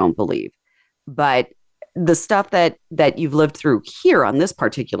mysteries, I don't believe. But the stuff that you've lived through here on this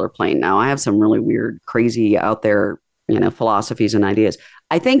particular plane, now I have some really weird, crazy out there, philosophies and ideas.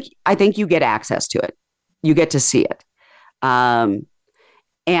 I think you get access to it. You get to see it. And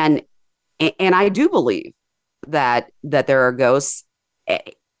I do believe that there are ghosts.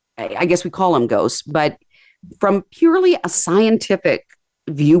 I guess we call them ghosts, but from purely a scientific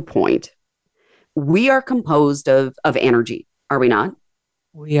viewpoint, we are composed of energy, are we not?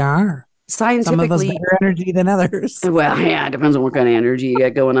 We are. Scientifically, some of us better energy than others. Well, yeah, it depends on what kind of energy you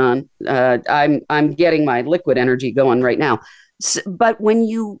get going on. I'm getting my liquid energy going right now. But when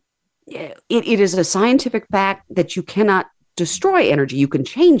it is a scientific fact that you cannot destroy energy. You can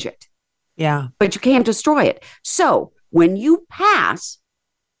change it. Yeah. But you can't destroy it. So when you pass,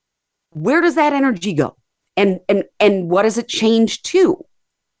 where does that energy go? And what does it change to?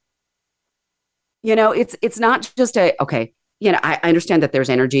 It's not just okay. I understand that there's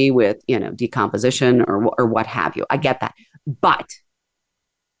energy with, decomposition or what have you. I get that. But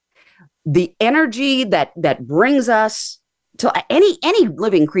the energy that brings us to any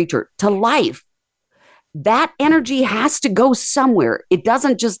living creature to life, that energy has to go somewhere. It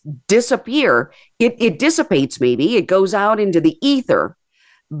doesn't just disappear. It dissipates maybe. It goes out into the ether.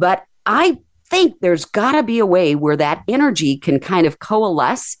 But I think there's got to be a way where that energy can kind of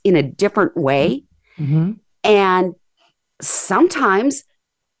coalesce in a different way. Mm-hmm. And sometimes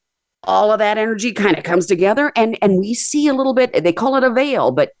all of that energy kind of comes together and we see a little bit, they call it a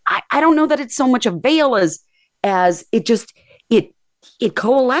veil, but I don't know that it's so much a veil as it just, it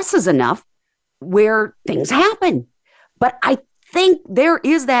coalesces enough where things happen. But I think there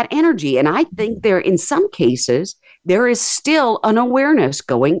is that energy. And I think there, in some cases, there is still an awareness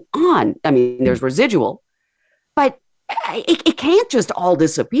going on. I mean, there's residual, but it can't just all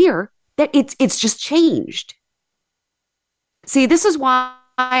disappear. That it's just changed. See, this is why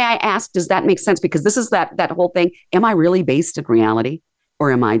I asked, does that make sense? Because this is that whole thing. Am I really based in reality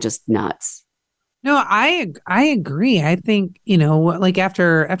or am I just nuts? No, I agree. I think, like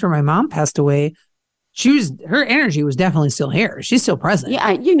after my mom passed away, her energy was definitely still here. She's still present.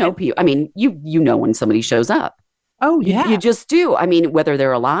 Yeah, people. I mean, you know when somebody shows up. Oh yeah, you just do. I mean, whether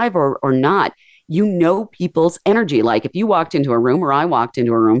they're alive or not, people's energy. Like if you walked into a room or I walked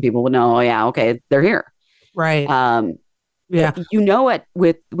into a room, people would know. Oh yeah, okay, they're here. Right. Yeah. It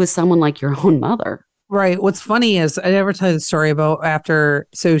with someone like your own mother. Right. What's funny is I never tell you the story about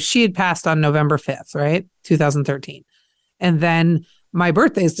so she had passed on November 5th, right? 2013. And then my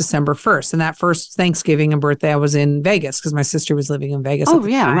birthday is December 1st. And that first Thanksgiving and birthday, I was in Vegas because my sister was living in Vegas. Oh,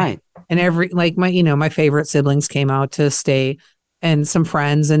 yeah, right. And my favorite siblings came out to stay and some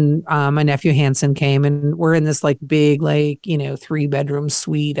friends and my nephew Hanson came and we're in this like big, 3-bedroom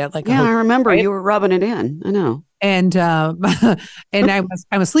suite at like, I remember you were rubbing it in. I know. And and I'm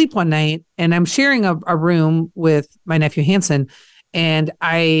asleep one night and I'm sharing a room with my nephew Hanson and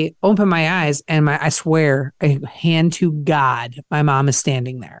I open my eyes and I swear, I hand to God, my mom is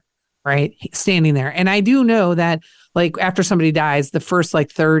standing there, right? Standing there. And I do know that like after somebody dies, the first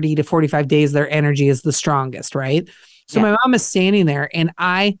like 30 to 45 days, their energy is the strongest, right? So my mom is standing there and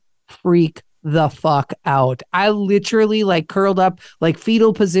I freak the fuck out. I literally like curled up like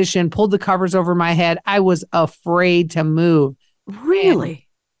fetal position, pulled the covers over my head. I was afraid to move. Really?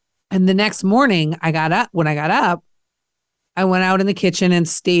 And the next morning when I got up, I went out in the kitchen and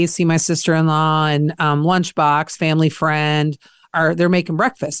Stacy, my sister-in-law and Lunchbox, family friend, they're making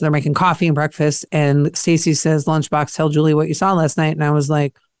breakfast. They're making coffee and breakfast. And Stacy says, Lunchbox, tell Julie what you saw last night. And I was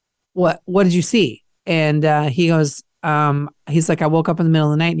like, what did you see? And he goes, he's like, I woke up in the middle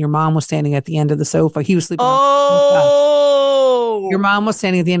of the night and your mom was standing at the end of the sofa. He was sleeping. Oh, your mom was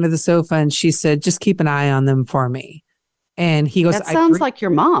standing at the end of the sofa and she said, just keep an eye on them for me. And he goes, that sounds like your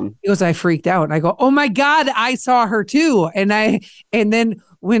mom. He goes, I freaked out. And I go, oh my God, I saw her too. And then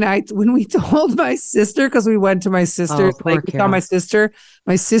when we told my sister, because we went to my sister's, we saw my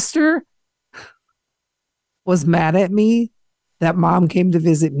sister was mad at me that mom came to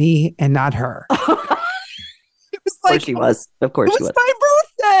visit me and not her. Of course she was. Of course she was. It was my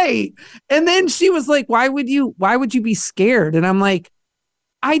birthday. And then she was like, why would you be scared? And I'm like,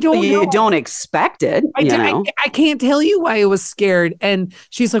 I don't know. You don't expect it. I can't tell you why I was scared. And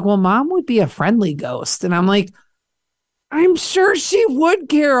she's like, well, mom would be a friendly ghost. And I'm like, I'm sure she would,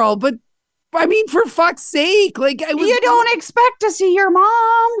 Carol. But I mean, for fuck's sake, you don't expect to see your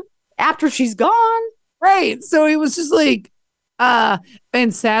mom after she's gone. Right. So it was just like,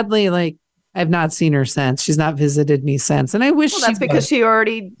 and sadly, I've not seen her since. She's not visited me since. And I wish that's because she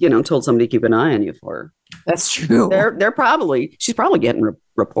already, told somebody to keep an eye on you for her. That's true. She's probably getting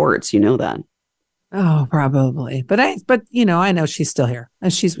reports. You know that. Oh, probably. But I know she's still here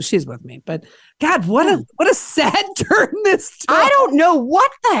and she's with me. But God, what a sad turn this took. I don't know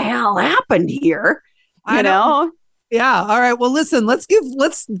what the hell happened here. You know? Yeah. All right. Well, listen, let's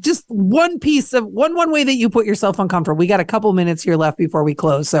just one piece of one way that you put yourself uncomfortable. We got a couple minutes here left before we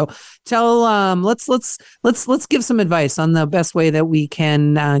close. So let's give some advice on the best way that we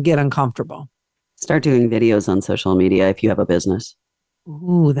can get uncomfortable. Start doing videos on social media if you have a business.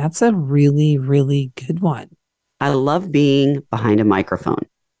 Ooh, that's a really, really good one. I love being behind a microphone.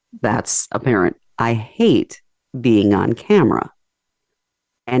 That's apparent. I hate being on camera.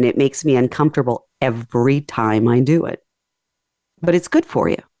 And it makes me uncomfortable every time I do it. But it's good for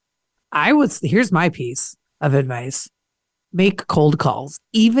you. Here's my piece of advice. Make cold calls.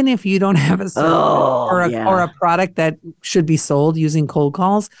 Even if you don't have a service or a product that should be sold using cold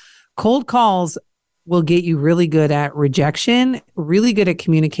calls. Cold calls will get you really good at rejection, really good at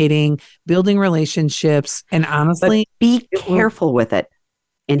communicating, building relationships, and honestly, but be careful with it.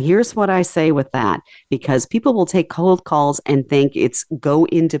 And here's what I say with that, because people will take cold calls and think it's go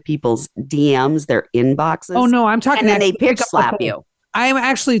into people's DMs, their inboxes. Oh, no, I'm talking. And then they pitch slap you. I'm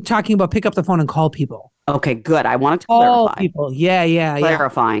actually talking about pick up the phone and call people. Okay, good. I wanted to call clarify. People. Yeah.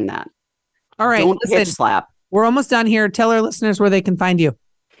 Clarifying that. All right. Don't pitch slap. We're almost done here. Tell our listeners where they can find you.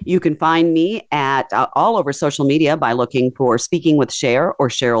 You can find me at all over social media by looking for Speaking with Cher or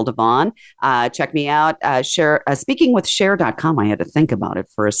Sheral DeVaughn. Check me out, speakingwithcher.com. I had to think about it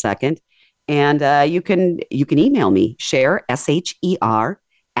for a second. And you can email me, Cher, SHER,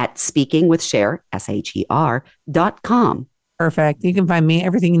 at speakingwithcher.com. Perfect. You can find me,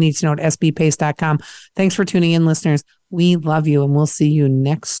 everything you need to know at sbpace.com. Thanks for tuning in, listeners. We love you, and we'll see you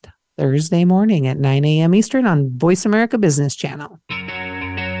next Thursday morning at 9 a.m. Eastern on Voice America Business Channel.